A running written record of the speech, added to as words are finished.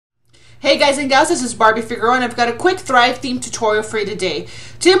Hey guys and gals, this is Barbie Figueroa and I've got a quick Thrive theme tutorial for you today.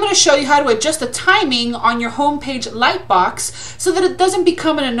 Today I'm going to show you how to adjust the timing on your homepage lightbox so that it doesn't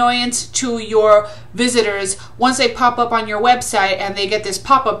become an annoyance to your visitors once they pop up on your website and they get this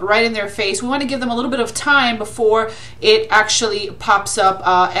pop-up right in their face. We want to give them a little bit of time before it actually pops up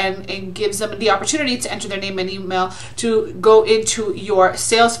and gives them the opportunity to enter their name and email to go into your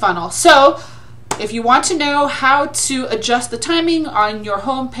sales funnel. So if you want to know how to adjust the timing on your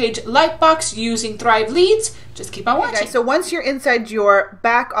homepage lightbox using Thrive Leads, just keep on watching. Okay, so once you're inside your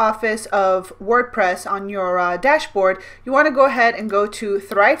back office of WordPress on your dashboard, you want to go ahead and go to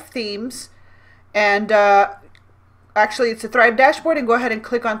Thrive Themes, and actually it's a Thrive dashboard, and go ahead and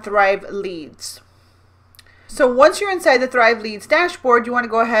click on Thrive Leads. So once you're inside the Thrive Leads dashboard, you want to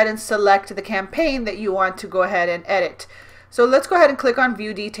go ahead and select the campaign that you want to go ahead and edit. So let's go ahead and click on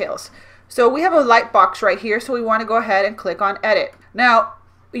View Details. So we have a lightbox right here, so we want to go ahead and click on Edit. Now,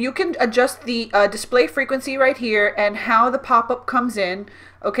 you can adjust the display frequency right here and how the pop-up comes in,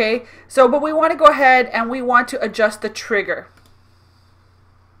 okay? So, but we want to go ahead and we want to adjust the trigger.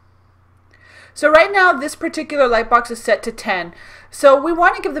 So right now, this particular lightbox is set to 10. So we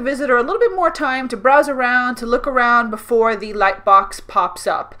want to give the visitor a little bit more time to browse around, to look around before the lightbox pops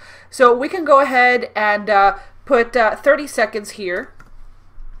up. So we can go ahead and put 30 seconds here.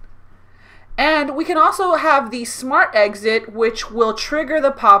 And we can also have the smart exit, which will trigger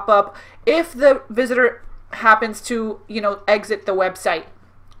the pop-up if the visitor happens to, exit the website.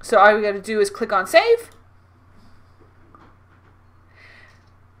 So all we got to do is click on Save.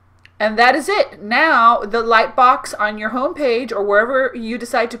 And that is it. Now the lightbox on your homepage or wherever you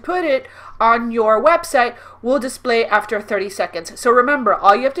decide to put it on your website will display after 30 seconds. So remember,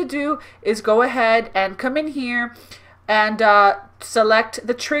 all you have to do is go ahead and come in here and select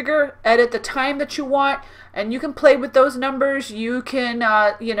the trigger, edit the time that you want, and you can play with those numbers. You can,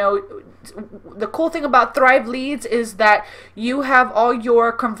 the cool thing about Thrive Leads is that you have all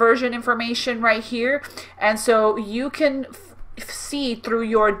your conversion information right here, and so you can see through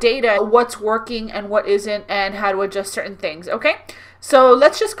your data what's working and what isn't and how to adjust certain things, okay? So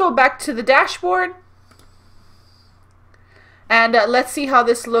let's just go back to the dashboard. And let's see how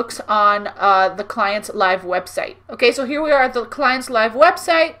this looks on the client's live website. Okay, so here we are at the client's live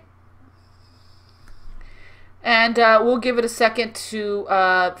website. And we'll give it a second to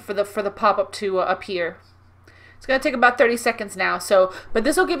for the pop-up to appear. It's going to take about 30 seconds now. So, but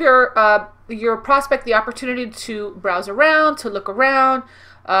this will give your prospect the opportunity to browse around, to look around.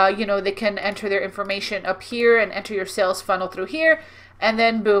 They can enter their information up here and enter your sales funnel through here. And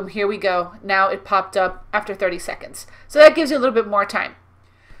then boom, here we go. Now it popped up after 30 seconds. So that gives you a little bit more time.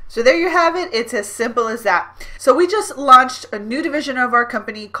 So there you have it. It's as simple as that. So we just launched a new division of our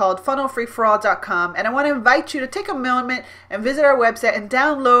company called funnelfreeforall.com, and I want to invite you to take a moment and visit our website and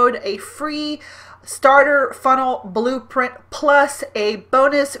download a free starter funnel blueprint plus a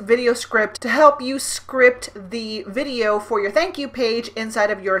bonus video script to help you script the video for your thank you page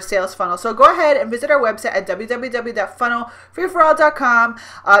inside of your sales funnel. So go ahead and visit our website at www.funnelfreeforall.com,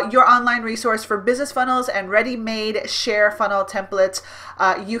 your online resource for business funnels and ready-made share funnel templates.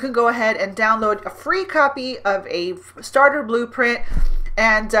 You can go ahead and download a free copy of a starter blueprint,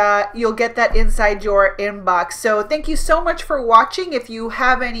 and you'll get that inside your inbox. So thank you so much for watching. If you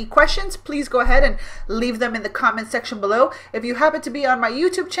have any questions, please go ahead and leave them in the comment section below. If you happen to be on my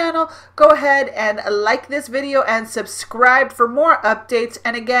YouTube channel, go ahead and like this video and subscribe for more updates.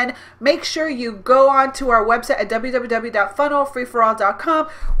 And again, make sure you go on to our website at www.funnelfreeforall.com,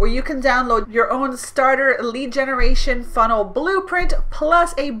 where you can download your own starter lead generation funnel blueprint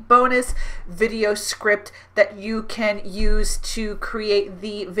plus a bonus video script that you can use to create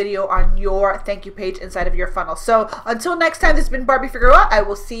the video on your thank you page inside of your funnel. So until next time, this has been Barbie Figueroa. I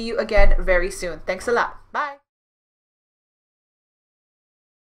will see you again very soon. Thanks a lot. Bye.